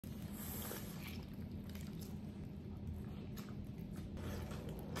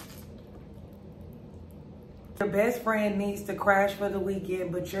Your best friend needs to crash for the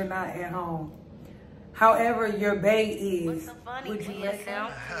weekend, but you're not at home. However, your bae is. So funny, would you let them?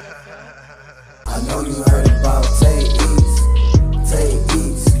 I know you heard about TAYEATS.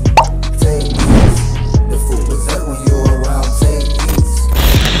 The food was up when you were around. TAYEATS.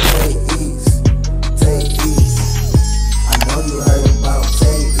 I know you heard about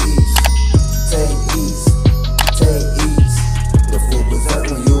TAYEATS. The food was up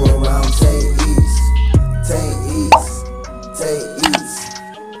when you were around. TAYEATS.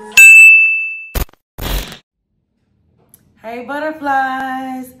 Hey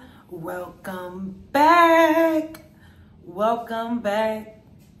butterflies, welcome back. Welcome back.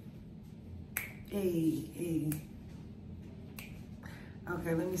 Hey.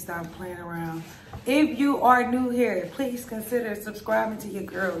 Okay, let me stop playing around. If you are new here, please consider subscribing to your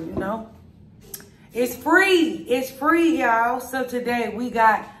girl, you know? It's free. It's free, y'all. So today we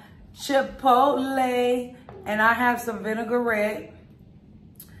got Chipotle, and I have some vinaigrette.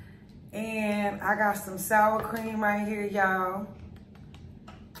 And I got some sour cream right here, y'all.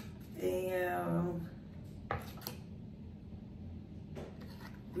 And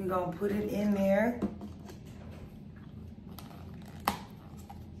we're gonna put it in there.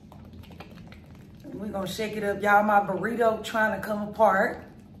 And we're gonna shake it up. Y'all, my burrito trying to come apart.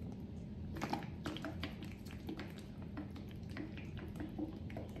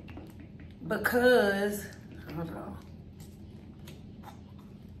 Because, hold on.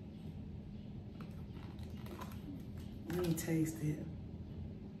 Let me taste it.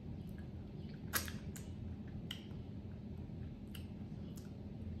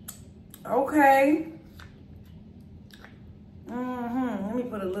 Okay. Let me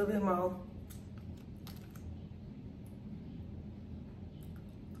put a little bit more.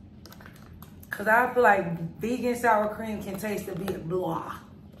 Cause I feel like vegan sour cream can taste a bit blah.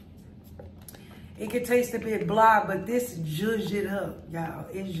 It can taste a bit blah, but this zhuzh it up, y'all.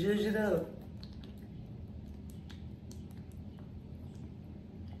 It zhuzh it up.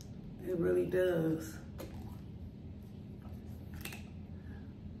 It really does.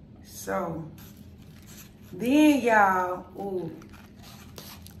 So, then y'all, ooh,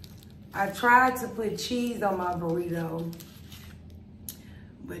 I tried to put cheese on my burrito,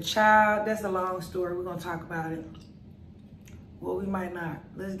 but child, that's a long story. We're gonna talk about it. Well, we might not.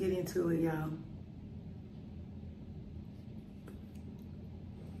 Let's get into it, y'all.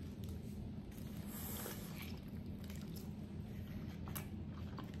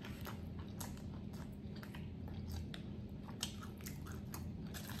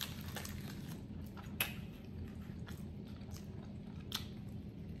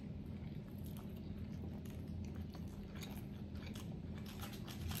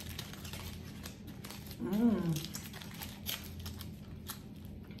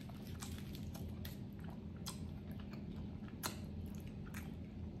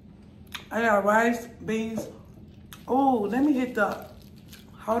 I got rice, beans. Oh, let me hit the,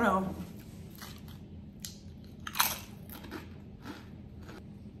 hold on.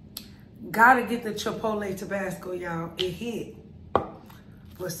 Gotta get the Chipotle Tabasco, y'all. It hit.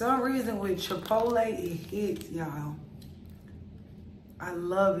 For some reason with Chipotle, it hits, y'all. I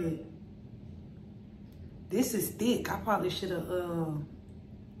love it. This is thick. I probably should have,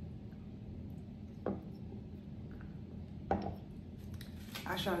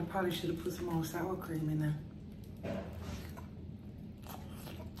 probably should have put some more sour cream in there.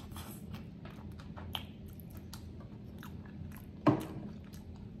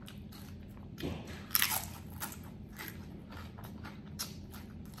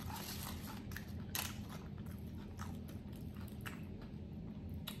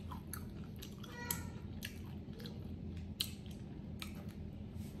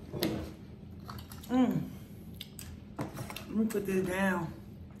 Let me put this down.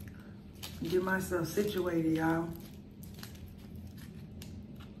 Get myself situated, y'all.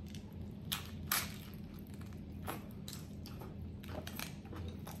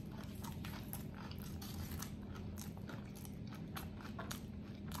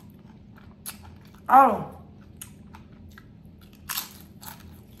 Oh.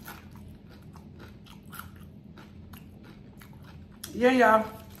 Yeah, y'all.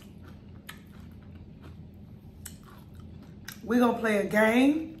 We're gonna play a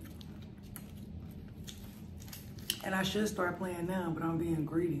game. And I should start playing now, but I'm being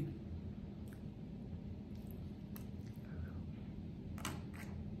greedy.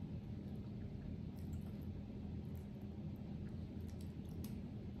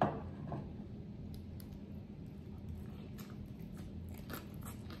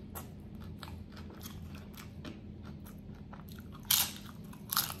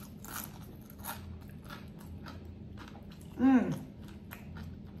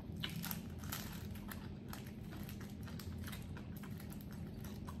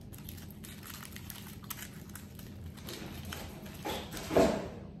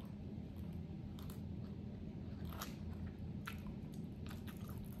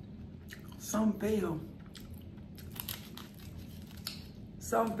 Something fell.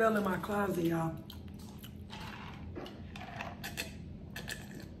 Something fell in my closet, y'all.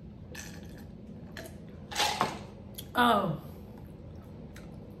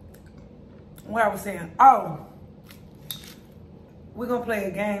 What I was saying. Oh, we're gonna play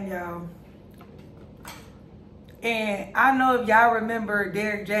a game, y'all. And I know if y'all remember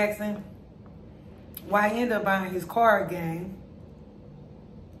Derrick Jackson, why he ended up buying his card game.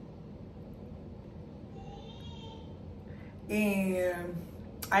 And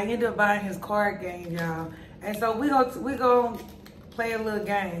I ended up buying his card game, y'all. And so we gonna play a little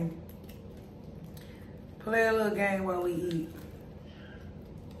game. Play a little game while we eat.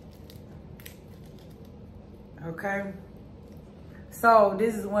 Okay? So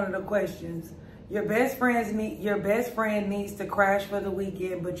this is one of the questions. Your best friend needs to crash for the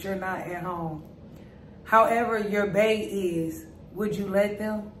weekend, but you're not at home. However, your bae is. Would you let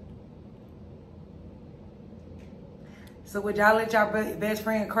them? So would y'all let your best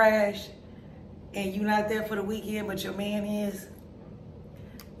friend crash and you not there for the weekend, but your man is?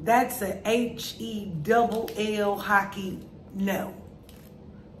 That's a H-E-double-L hockey no.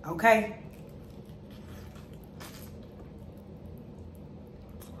 Okay?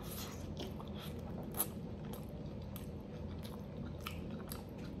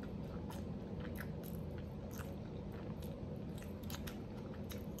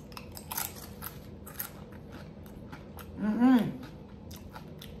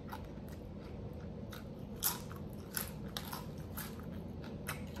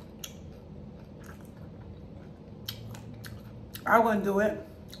 I wouldn't do it,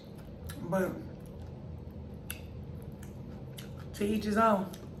 but to each his own.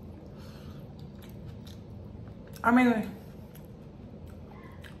 I mean,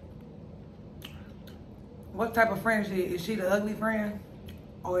 what type of friend is she? Is she the ugly friend?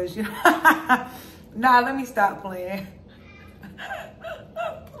 Or is she? Nah, let me stop playing.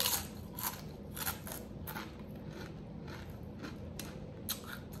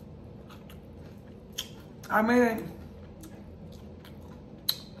 I mean,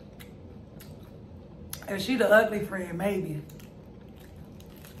 if she the ugly friend, maybe.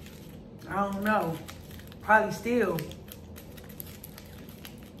 I don't know. Probably still.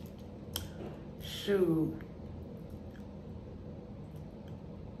 Shoot.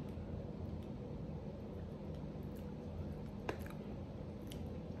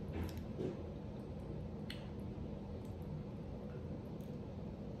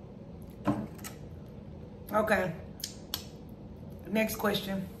 Okay. Next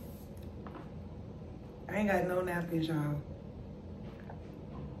question. I ain't got no napkins, y'all.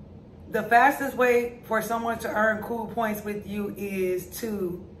 The fastest way for someone to earn cool points with you is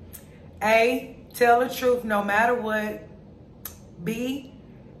to A, tell the truth no matter what. B,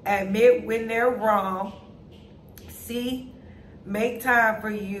 admit when they're wrong. C, make time for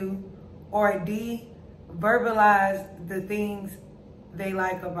you. Or D, verbalize the things they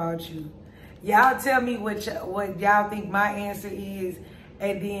like about you. Y'all tell me what y'all think my answer is,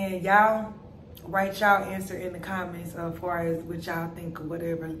 and then y'all write y'all answer in the comments as far as what y'all think or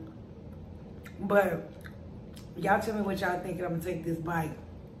whatever. But y'all tell me what y'all think, and I'm gonna take this bite.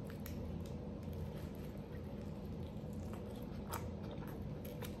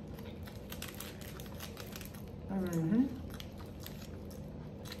 Mm-hmm.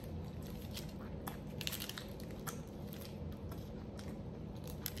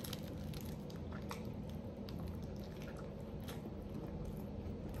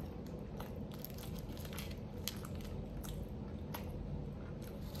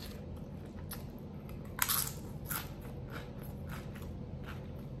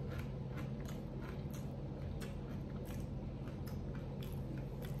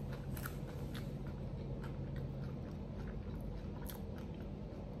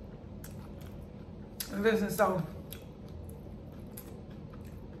 Listen, so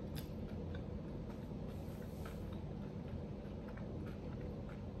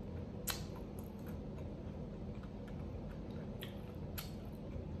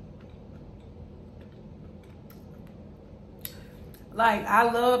like, I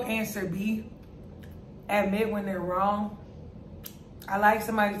love answer B, admit when they're wrong. I like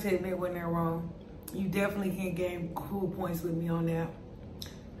somebody to admit when they're wrong. You definitely can gain cool points with me on that.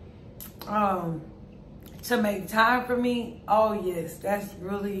 To make time for me, oh yes, that's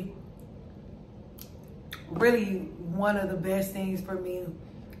really, really one of the best things for me.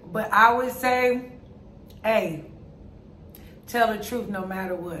 But I would say, hey, tell the truth no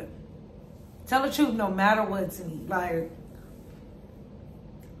matter what. Tell the truth no matter what to me. Like,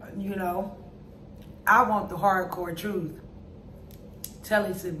 you know, I want the hardcore truth. Tell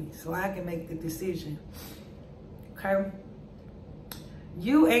it to me so I can make the decision. Okay?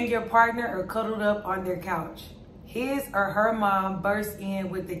 You and your partner are cuddled up on their couch. His or her mom bursts in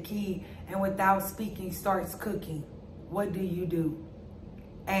with the key and without speaking starts cooking. What do you do?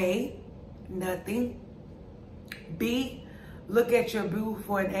 A, nothing. B, look at your boo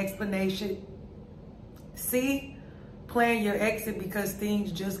for an explanation. C, plan your exit because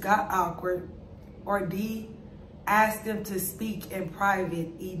things just got awkward. Or D, ask them to speak in private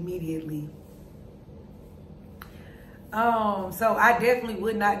immediately. So I definitely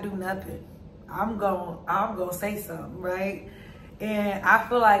would not do nothing. I'm gonna say something, right? And I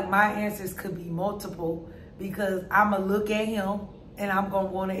feel like my answers could be multiple because I'm gonna look at him and I'm gonna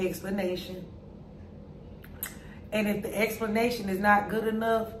want an explanation. And if the explanation is not good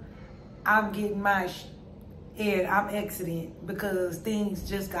enough, I'm getting my and I'm exiting because things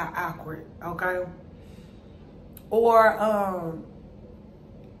just got awkward, okay? Or,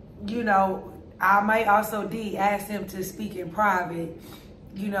 you know, I might also ask him to speak in private,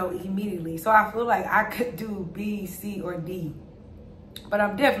 you know, immediately. So I feel like I could do B, C, or D. But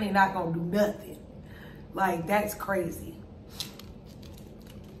I'm definitely not going to do nothing. Like, that's crazy.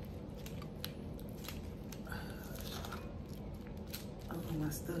 Oh, my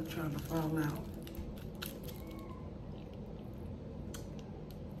stuff trying to fall out.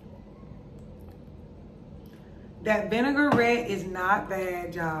 That vinaigrette is not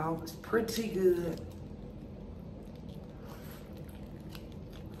bad, y'all. It's pretty good.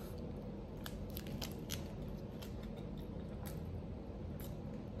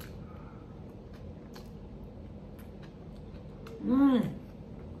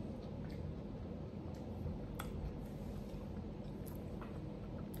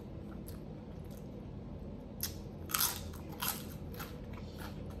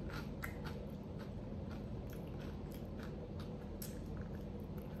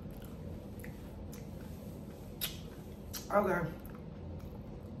 Okay.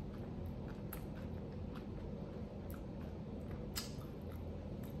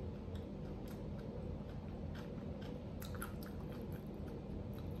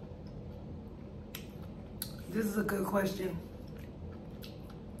 This is a good question.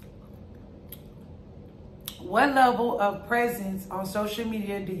 What level of presence on social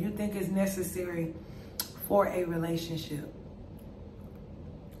media do you think is necessary for a relationship?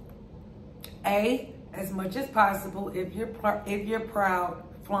 A, as much as possible. If you're proud,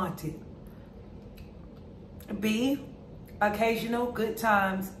 flaunt it. B, occasional good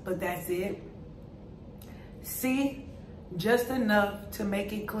times, but that's it. C, just enough to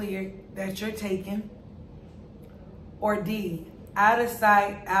make it clear that you're taken. Or D, out of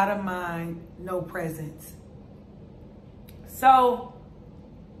sight, out of mind, no presence. So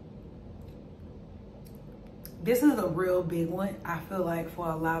this is a real big one, I feel like, for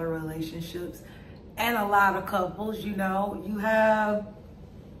a lot of relationships and a lot of couples. You know, you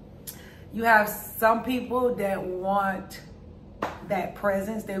have some people that want that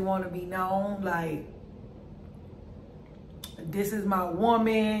presence. They want to be known, like, this is my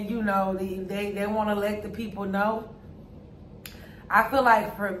woman, you know, they want to let the people know. I feel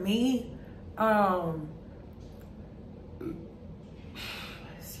like for me,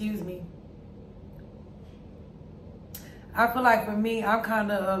 excuse me. I feel like for me, I'm kind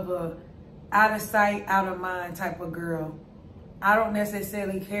of a out of sight, out of mind type of girl. I don't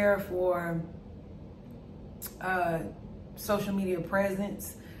necessarily care for social media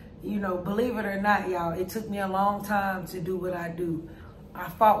presence. You know, believe it or not, y'all, it took me a long time to do what I do. I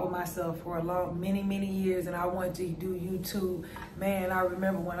fought with myself for many years, and I wanted to do YouTube. Man, I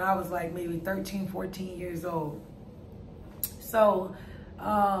remember when I was like maybe 13, 14 years old. So,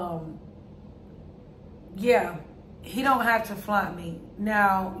 yeah, he don't have to flaunt me.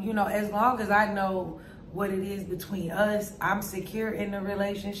 Now, you know, as long as I know what it is between us, I'm secure in the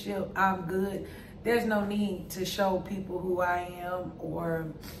relationship, I'm good. There's no need to show people who I am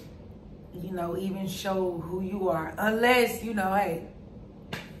or, you know, even show who you are. Unless, you know, hey,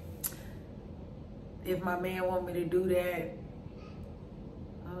 if my man want me to do that,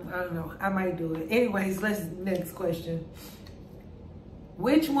 I don't know, I might do it. Anyways, next question.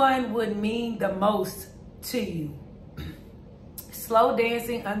 Which one would mean the most to you? Slow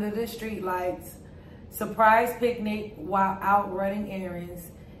dancing under the street lights, surprise picnic while out running errands,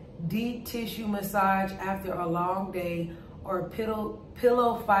 deep tissue massage after a long day, or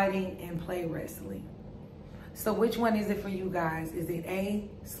pillow fighting and play wrestling. So which one is it for you guys? Is it A,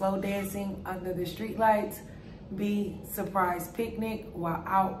 slow dancing under the street lights, B, surprise picnic while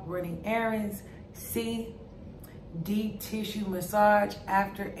out running errands, C, deep tissue massage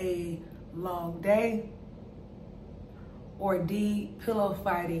after a long day, Or D, pillow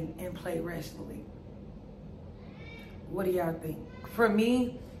fighting and play wrestling? What do y'all think? For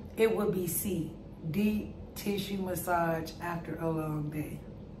me, it would be C, deep tissue massage after a long day.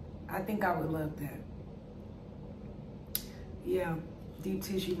 I think I would love that. Yeah, deep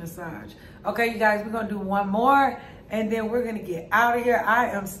tissue massage. Okay, you guys, we're gonna do one more and then we're gonna get out of here. I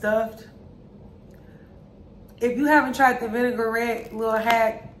am stuffed. If you haven't tried the vinaigrette little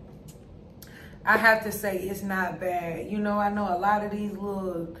hack, I have to say it's not bad. You know, I know a lot of these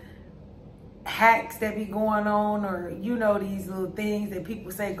little hacks that be going on, or you know, these little things that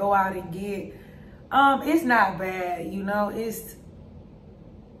people say go out and get. It's not bad, you know, it's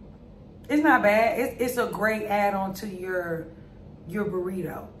not bad. It's a great add-on to your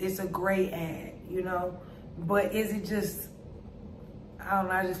burrito. It's a great add, you know. But is it just, I don't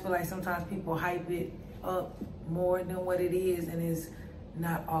know, I just feel like sometimes people hype it up more than what it is, and it's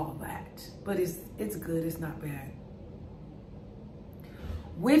not all that. But it's good, it's not bad.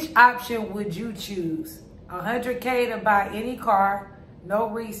 Which option would you choose? 100K to buy any car, no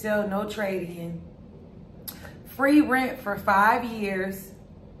resale, no trade-in, free rent for 5 years,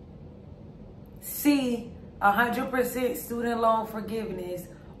 C, 100% student loan forgiveness,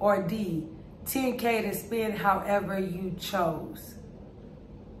 or D, 10K to spend however you chose?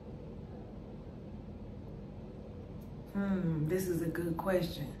 This is a good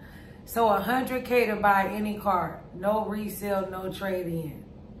question. So 100K to buy any car, no resale, no trade-in.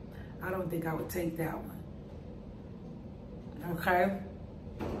 I don't think I would take that one. Okay.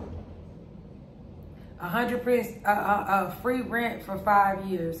 100% free rent for 5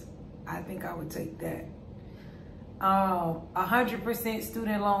 years. I think I would take that. 100%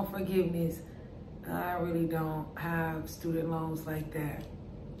 student loan forgiveness. I really don't have student loans like that,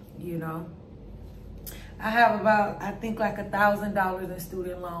 you know. I have about, I think like $1,000 in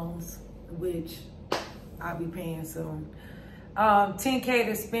student loans, which I'll be paying soon. 10K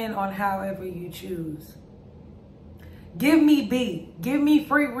to spend on however you choose. Give me B. Give me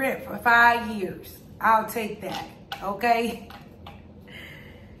free rent for 5 years. I'll take that, okay?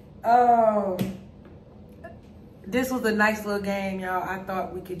 This was a nice little game, y'all. I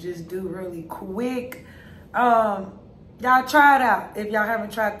thought we could just do really quick. Y'all try it out. If y'all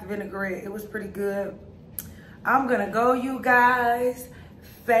haven't tried the vinaigrette, it was pretty good. I'm gonna go, you guys.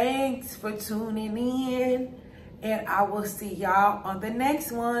 Thanks for tuning in, and I will see y'all on the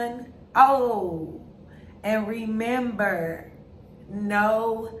next one. Oh, and remember,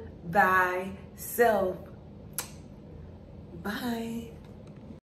 know thyself. Bye.